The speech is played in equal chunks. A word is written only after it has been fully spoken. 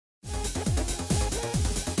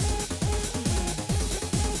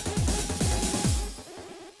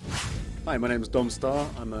Hi, my name is Starr.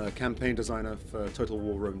 I'm a campaign designer for Total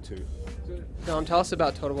War Rome 2. Dom, tell us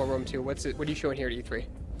about Total War Rome 2. What are you showing here at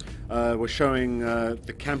E3? We're showing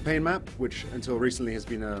the campaign map, which until recently has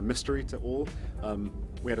been a mystery to all.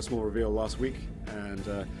 We had a small reveal last week,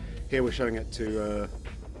 and here we're showing it to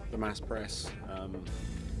the mass press.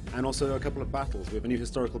 And also a couple of battles. We have a new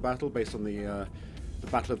historical battle based on the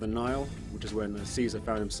Battle of the Nile, which is when Caesar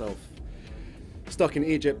found himself stuck in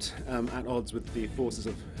Egypt at odds with the forces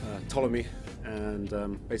of Ptolemy,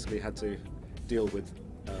 and basically had to deal with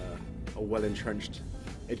a well-entrenched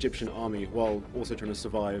Egyptian army while also trying to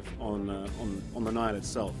survive on the Nile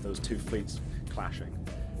itself. Those two fleets clashing.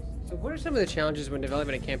 So what are some of the challenges when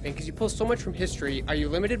developing a campaign? Because you pull so much from history, are you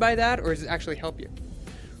limited by that, or does it actually help you?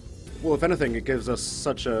 Well, if anything, it gives us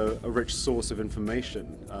such a rich source of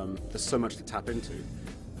information. There's so much to tap into.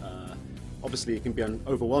 Obviously, it can be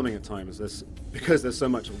overwhelming at times because there's so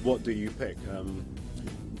much. What do you pick?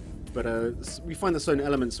 But we find that certain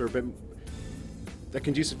elements are they're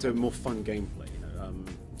conducive to more fun gameplay.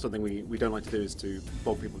 Something we don't like to do is to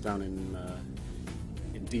bog people down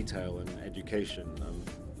in detail and education.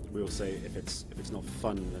 We will say if it's not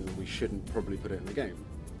fun, then we shouldn't probably put it in the game.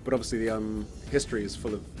 But obviously, the history is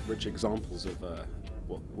full of rich examples of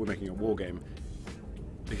we're making a war game.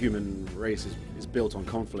 The human race is built on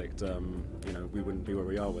conflict. We wouldn't be where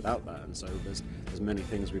we are without that, and so there's many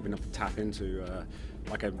things we've been able to tap into.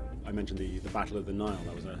 Like I mentioned, the Battle of the Nile.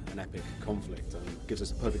 That was an epic conflict, and gives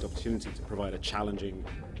us a perfect opportunity to provide a challenging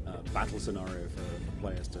battle scenario for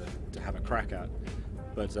players to have a crack at.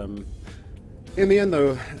 But in the end,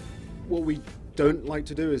 though, what we don't like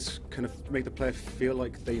to do is kind of make the player feel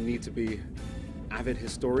like they need to be avid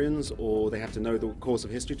historians or they have to know the course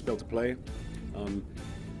of history to be able to play.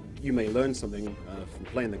 You may learn something from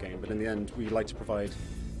playing the game, but in the end we like to provide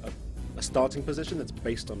a starting position that's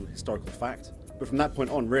based on historical fact. But from that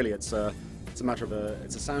point on, really, it's a matter of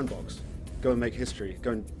it's a sandbox. Go and make history.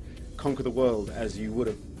 Go and conquer the world as you would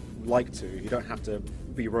have liked to. You don't have to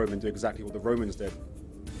be Rome and do exactly what the Romans did.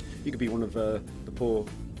 You could be one of the poor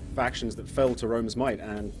factions that fell to Rome's might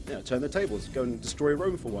and turn the tables. Go and destroy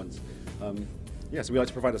Rome for once. So we like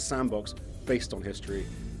to provide a sandbox based on history,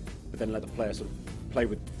 but then let the player sort of play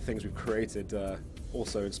with things we've created,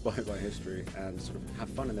 also inspired by history, and sort of have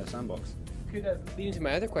fun in their sandbox. Leading to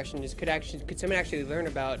my other question is, could someone actually learn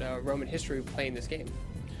about Roman history playing this game?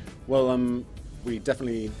 Well, we're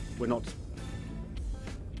not.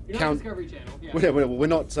 You're not Discovery Channel. Yeah. We're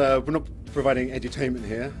not providing edutainment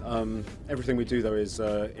here. Everything we do, though, is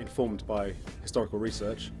informed by historical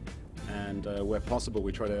research, and where possible,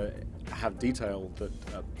 we try to have detail that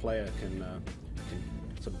a player can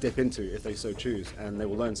sort of dip into if they so choose, and they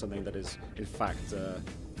will learn something that is in fact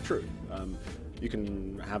true. You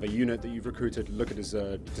can have a unit that you've recruited, look at his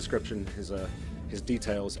description, his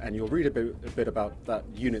details, and you'll read a bit about that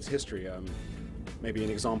unit's history. Maybe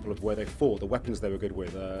an example of where they fought, the weapons they were good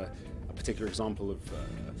with, a particular example of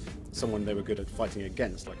someone they were good at fighting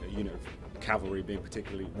against, like a unit of cavalry being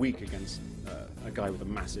particularly weak against a guy with a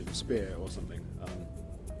massive spear or something.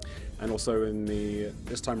 And also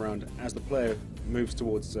this time around, as the player moves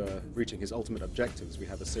towards reaching his ultimate objectives, we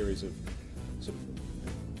have a series of sort of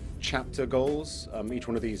chapter goals. Each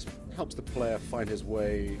one of these helps the player find his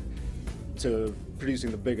way to producing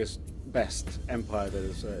the biggest, best empire that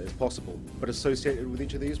is possible. But associated with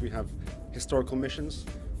each of these, we have historical missions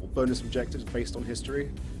or bonus objectives based on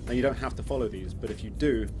history. Now, you don't have to follow these, but if you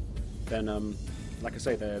do, then like I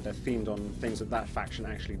say, they're themed on things that faction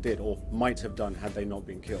actually did or might have done had they not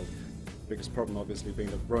been killed. The biggest problem, obviously, being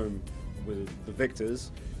that Rome were the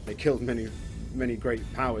victors. They killed many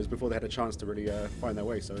great powers before they had a chance to really find their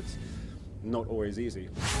way, so it's not always easy.